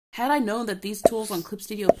Had I known that these tools on Clip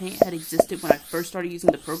Studio Paint had existed when I first started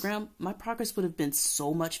using the program, my progress would have been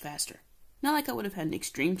so much faster. Not like I would have had an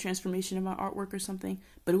extreme transformation in my artwork or something,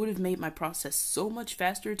 but it would have made my process so much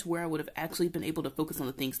faster to where I would have actually been able to focus on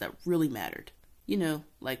the things that really mattered. You know,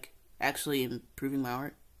 like actually improving my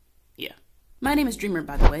art. Yeah. My name is Dreamer,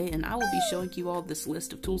 by the way, and I will be showing you all this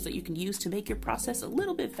list of tools that you can use to make your process a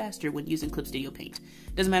little bit faster when using Clip Studio Paint.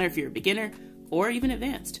 Doesn't matter if you're a beginner or even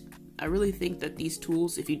advanced. I really think that these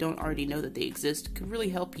tools, if you don't already know that they exist, could really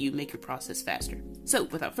help you make your process faster. So,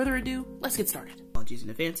 without further ado, let's get started. Apologies in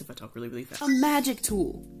advance if I talk really fast. A magic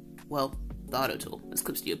tool. Well, the auto tool, as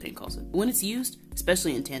Clip Studio Paint calls it. When it's used,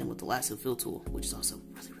 especially in tandem with the lasso fill tool, which is also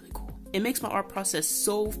really cool, it makes my art process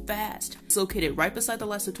so fast. It's located right beside the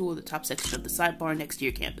lasso tool at the top section of the sidebar next to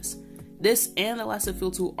your canvas. This and the lasso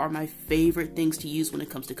fill tool are my favorite things to use when it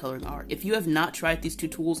comes to coloring art. If you have not tried these two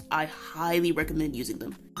tools, I highly recommend using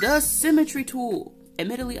them. The symmetry tool.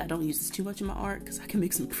 Admittedly, I don't use this too much in my art because I can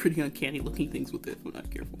make some pretty uncanny looking things with it if I'm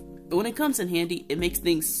not careful. But when it comes in handy, it makes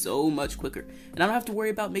things so much quicker, and I don't have to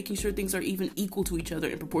worry about making sure things are even equal to each other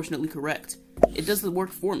and proportionately correct. It does the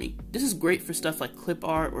work for me. This is great for stuff like clip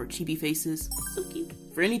art or chibi faces. So cute.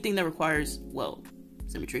 For anything that requires, well,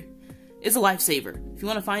 symmetry. It's a lifesaver. If you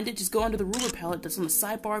want to find it, just go under the ruler palette that's on the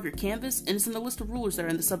sidebar of your canvas, and it's in the list of rulers that are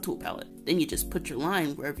in the subtool palette. Then you just put your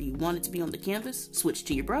line wherever you want it to be on the canvas, switch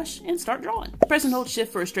to your brush, and start drawing. Press and hold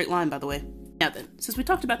shift for a straight line, by the way. Now then, since we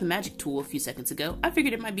talked about the magic tool a few seconds ago, I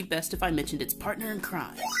figured it might be best if I mentioned its partner in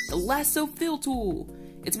crime, the lasso fill tool.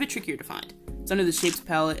 It's a bit trickier to find. It's under the shapes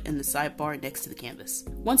palette in the sidebar next to the canvas.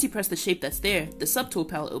 Once you press the shape that's there, the subtool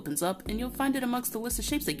palette opens up and you'll find it amongst the list of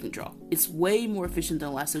shapes that you can draw. It's way more efficient than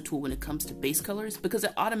a lasso tool when it comes to base colors because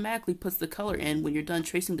it automatically puts the color in when you're done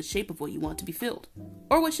tracing the shape of what you want to be filled,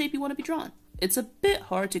 or what shape you want to be drawn. It's a bit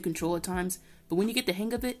hard to control at times, but when you get the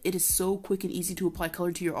hang of it, it is so quick and easy to apply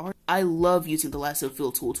color to your art. I love using the lasso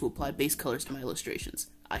fill tool to apply base colors to my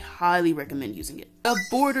illustrations. I highly recommend using it. A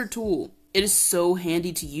border tool. It is so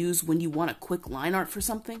handy to use when you want a quick line art for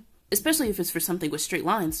something, especially if it's for something with straight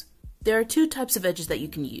lines. There are two types of edges that you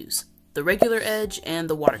can use, the regular edge and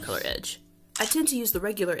the watercolor edge. I tend to use the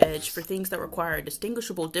regular edge for things that require a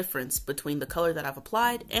distinguishable difference between the color that I've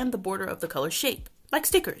applied and the border of the color shape, like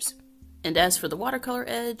stickers. And as for the watercolor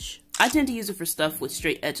edge, I tend to use it for stuff with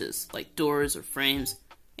straight edges, like doors or frames.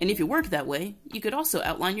 And if you work that way, you could also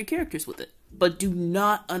outline your characters with it. But do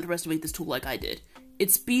not underestimate this tool like I did. It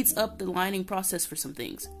speeds up the lining process for some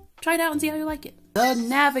things. Try it out and see how you like it. The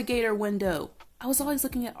navigator window. I was always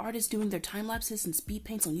looking at artists doing their time lapses and speed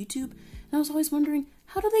paints on YouTube, and I was always wondering,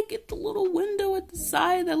 how do they get the little window at the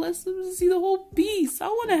side that lets them see the whole piece? I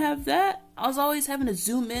want to have that. I was always having to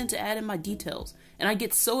zoom in to add in my details, and I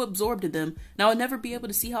get so absorbed in them, and I would never be able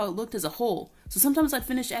to see how it looked as a whole. So sometimes I'd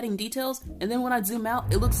finish adding details, and then when I'd zoom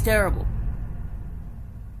out, it looks terrible.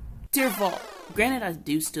 Dear fault. Granted, I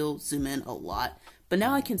do still zoom in a lot, but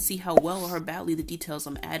now I can see how well or how badly the details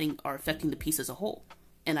I'm adding are affecting the piece as a whole.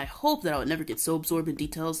 And I hope that I would never get so absorbed in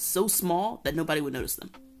details so small that nobody would notice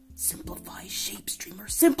them. Simplify shapes, Dreamer.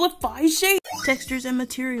 Simplify shapes! Textures and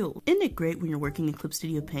material. Isn't it great when you're working in Clip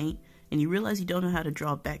Studio Paint and you realize you don't know how to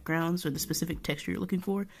draw backgrounds or the specific texture you're looking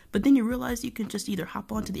for, but then you realize you can just either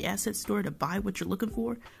hop onto the asset store to buy what you're looking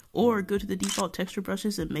for, or go to the default texture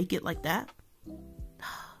brushes and make it like that?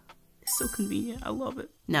 It's so convenient. I love it.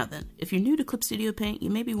 Now then, if you're new to Clip Studio Paint, you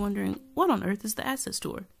may be wondering, what on earth is the asset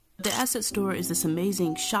store? The asset store is this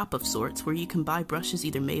amazing shop of sorts where you can buy brushes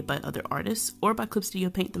either made by other artists or by Clip Studio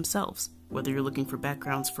Paint themselves. Whether you're looking for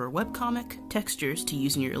backgrounds for a webcomic, textures to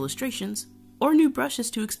use in your illustrations, or new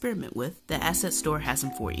brushes to experiment with, the asset store has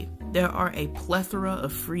them for you. There are a plethora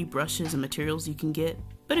of free brushes and materials you can get,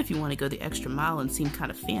 but if you want to go the extra mile and seem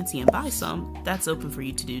kind of fancy and buy some, that's open for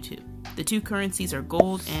you to do too. The two currencies are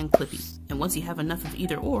gold and Clippy, and once you have enough of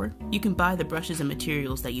either or, you can buy the brushes and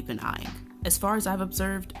materials that you've been eyeing. As far as I've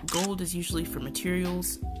observed, gold is usually for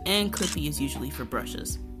materials, and Clippy is usually for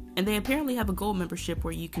brushes. And they apparently have a gold membership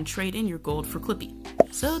where you can trade in your gold for Clippy.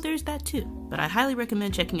 So there's that too. But I highly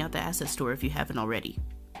recommend checking out the asset store if you haven't already.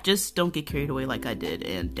 Just don't get carried away like I did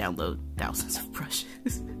and download thousands of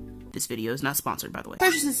brushes. This video is not sponsored, by the way.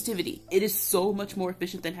 Pressure sensitivity. It is so much more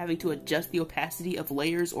efficient than having to adjust the opacity of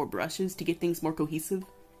layers or brushes to get things more cohesive.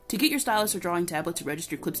 To get your stylus or drawing tablet to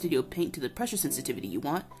register Clip Studio Paint to the pressure sensitivity you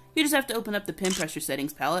want, you just have to open up the pen pressure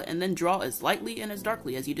settings palette and then draw as lightly and as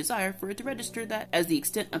darkly as you desire for it to register that as the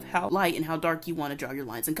extent of how light and how dark you want to draw your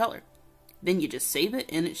lines in color. Then you just save it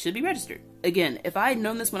and it should be registered. Again, if I had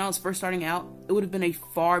known this when I was first starting out, it would have been a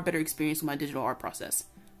far better experience with my digital art process.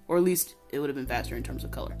 Or at least, it would have been faster in terms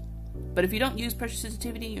of color. But if you don't use pressure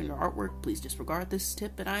sensitivity in your artwork, please disregard this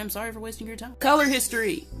tip, and I am sorry for wasting your time. Color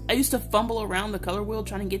history! I used to fumble around the color wheel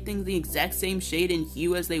trying to get things the exact same shade and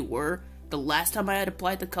hue as they were the last time I had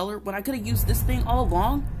applied the color when I could have used this thing all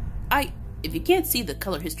along. If you can't see the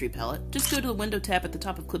color history palette, just go to the window tab at the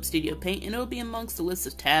top of Clip Studio Paint and it'll be amongst the list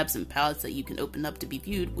of tabs and palettes that you can open up to be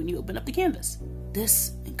viewed when you open up the canvas.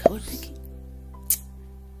 This and color picking.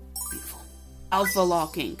 Beautiful. Alpha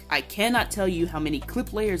locking. I cannot tell you how many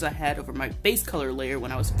clip layers I had over my base color layer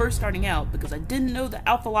when I was first starting out because I didn't know the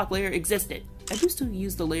alpha lock layer existed. I do still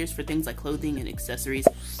use the layers for things like clothing and accessories,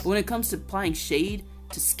 but when it comes to applying shade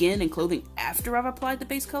to skin and clothing after I've applied the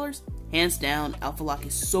base colors, hands down, alpha lock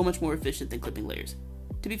is so much more efficient than clipping layers.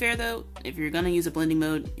 To be fair though, if you're gonna use a blending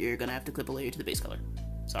mode, you're gonna have to clip a layer to the base color.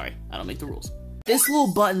 Sorry, I don't make the rules. This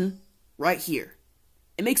little button right here,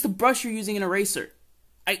 it makes the brush you're using an eraser.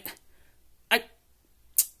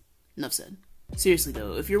 Enough said. Seriously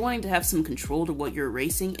though, if you're wanting to have some control to what you're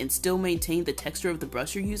erasing and still maintain the texture of the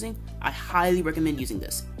brush you're using, I highly recommend using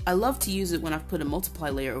this. I love to use it when I've put a multiply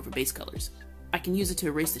layer over base colors. I can use it to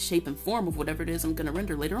erase the shape and form of whatever it is I'm gonna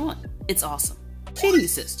render later on. It's awesome. Shading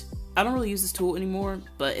Assist. I don't really use this tool anymore,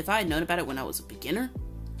 but if I had known about it when I was a beginner,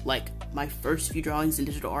 like my first few drawings in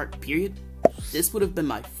digital art period, this would have been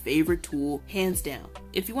my favorite tool, hands down.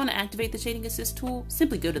 If you want to activate the Shading Assist tool,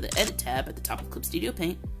 simply go to the Edit tab at the top of Clip Studio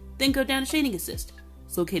Paint, then go down to Shading Assist.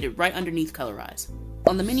 It's located right underneath Colorize.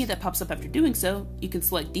 On the menu that pops up after doing so, you can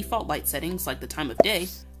select default light settings like the time of day,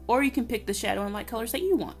 or you can pick the shadow and light colors that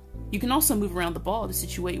you want. You can also move around the ball to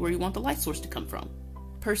situate where you want the light source to come from.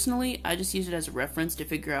 Personally, I just use it as a reference to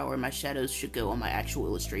figure out where my shadows should go on my actual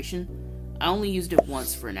illustration. I only used it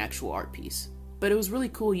once for an actual art piece, but it was really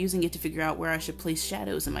cool using it to figure out where I should place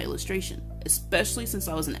shadows in my illustration, especially since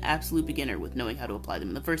I was an absolute beginner with knowing how to apply them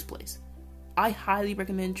in the first place. I highly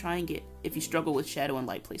recommend trying it if you struggle with shadow and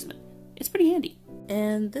light placement. It's pretty handy.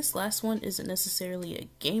 And this last one isn't necessarily a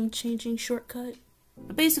game-changing shortcut,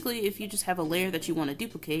 but basically, if you just have a layer that you want to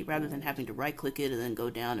duplicate, rather than having to right-click it and then go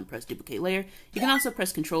down and press duplicate layer, you can also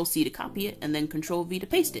press Ctrl-C to copy it and then Ctrl-V to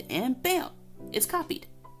paste it, and bam! It's copied.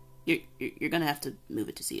 You're gonna have to move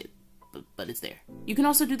it to see it, but it's there. You can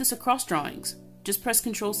also do this across drawings. Just press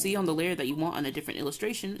Ctrl-C on the layer that you want on a different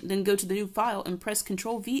illustration, then go to the new file and press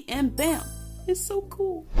Ctrl-V, and bam! It's so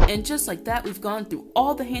cool. And just like that, we've gone through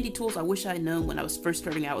all the handy tools I wish I had known when I was first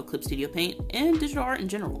starting out with Clip Studio Paint and digital art in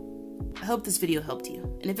general. I hope this video helped you,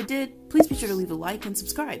 and if it did, please be sure to leave a like and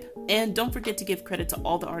subscribe. And don't forget to give credit to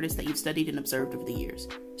all the artists that you've studied and observed over the years.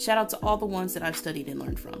 Shout out to all the ones that I've studied and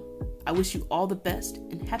learned from. I wish you all the best,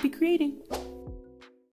 and happy creating!